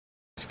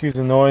Excuse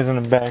the noise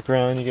in the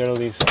background. You got all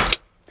these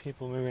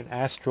people, maybe an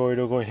asteroid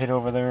will go hit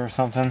over there or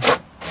something.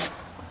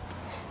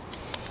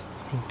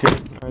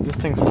 Good. Alright, this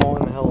thing's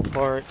falling the hell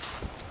apart.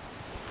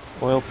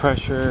 Oil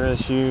pressure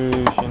issues,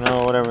 you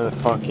know, whatever the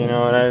fuck, you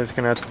know, and I'm just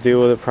gonna have to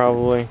deal with it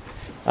probably.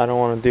 I don't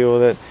want to deal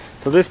with it.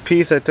 So this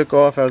piece I took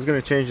off, I was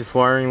gonna change this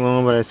wiring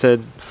loom, but I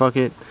said, fuck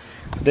it.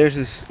 There's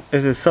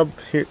a sub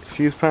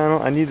fuse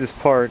panel. I need this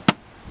part.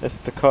 This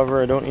is the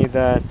cover. I don't need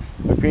that.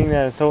 But being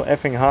that it's so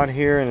effing hot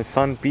here and the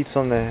sun beats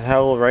on the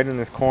hell right in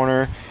this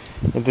corner,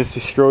 it just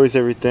destroys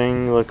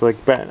everything.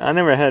 I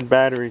never had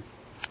battery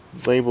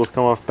labels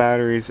come off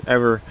batteries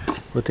ever.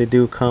 What they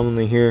do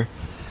commonly here.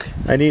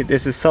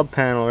 This is sub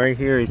panel right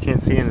here. You can't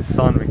see in the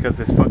sun because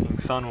this fucking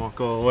sun won't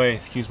go away.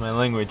 Excuse my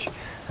language.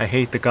 I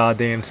hate the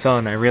goddamn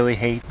sun. I really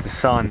hate the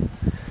sun.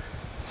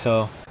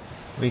 So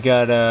we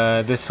got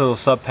this little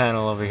sub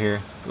panel over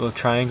here, little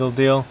triangle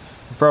deal.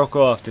 Broke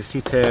off. There's 2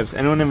 tabs.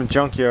 Anyone in a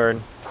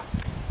junkyard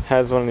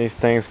has one of these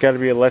things. Got to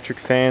be electric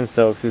fans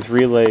though, because there's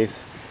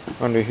relays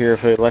under here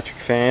for electric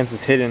fans.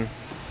 It's hidden.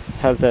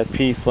 Has that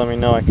piece? Let me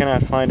know. I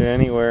cannot find it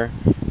anywhere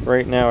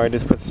right now. I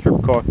just put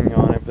strip caulking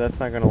on it, but that's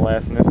not going to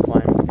last in this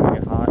climate. It's going to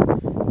get hot.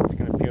 It's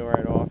going to peel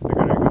right off. They're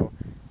going to go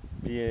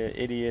be an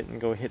idiot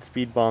and go hit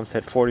speed bumps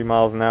at 40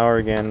 miles an hour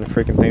again. The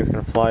freaking thing's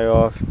going to fly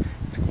off.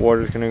 This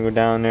water's going to go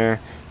down there,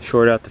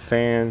 short out the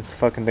fans.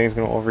 Fucking thing's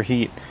going to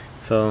overheat.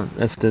 So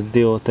that's the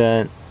deal with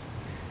that.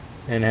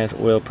 And it has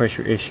oil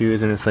pressure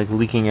issues, and it's like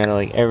leaking out of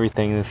like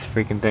everything. This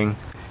freaking thing.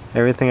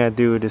 Everything I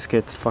do just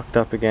gets fucked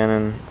up again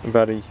in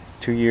about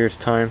 2 years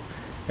time.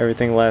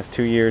 Everything lasts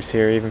 2 years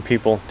here. Even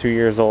people 2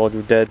 years old,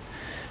 you're dead.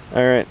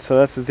 Alright, so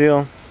that's the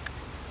deal.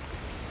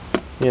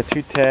 Yeah,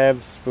 2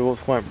 tabs. We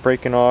both went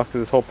breaking off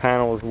because this whole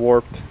panel was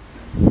warped.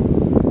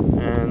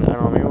 And I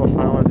don't know, maybe we'll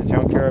find one at the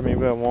junkyard.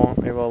 Maybe I won't.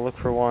 Maybe I'll look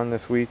for one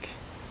this week.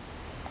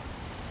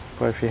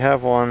 But if you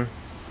have one,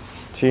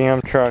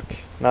 GM truck,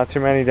 not too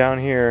many down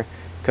here,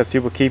 because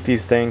people keep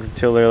these things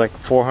until they're like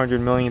 400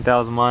 million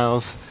thousand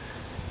miles,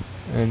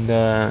 and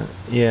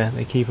yeah,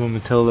 they keep them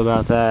until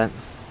about that,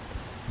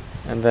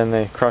 and then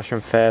they crush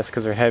them fast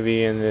because they're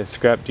heavy, and the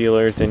scrap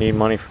dealers, they need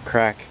money for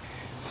crack,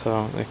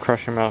 so they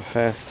crush them out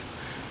fast.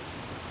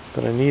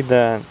 But I need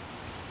that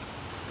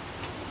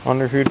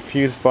underhood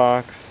fuse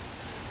box,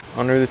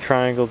 under the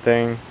triangle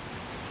thing,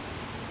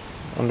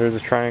 under the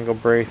triangle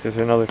brace, there's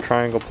another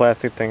triangle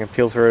plastic thing. It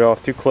peels right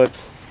off. 2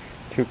 clips.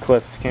 2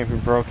 clips can't be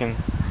broken,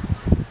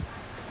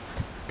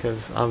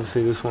 because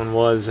obviously this one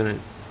was, and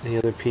the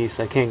other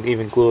piece I can't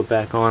even glue it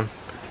back on.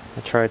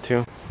 I tried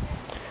to.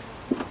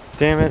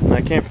 Damn it! And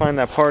I can't find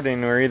that part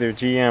anywhere either.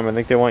 GM, I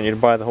think they want you to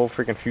buy the whole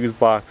freaking fuse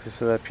box just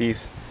for that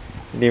piece.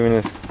 And even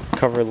this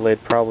cover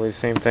lid, probably the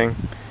same thing.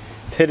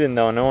 It's hidden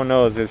though. No one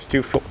knows. There's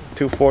 2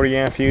 40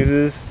 amp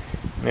fuses,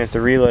 and there's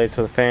the relay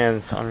to the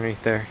fans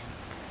underneath there.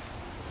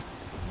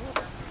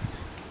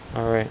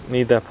 All right,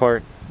 need that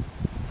part.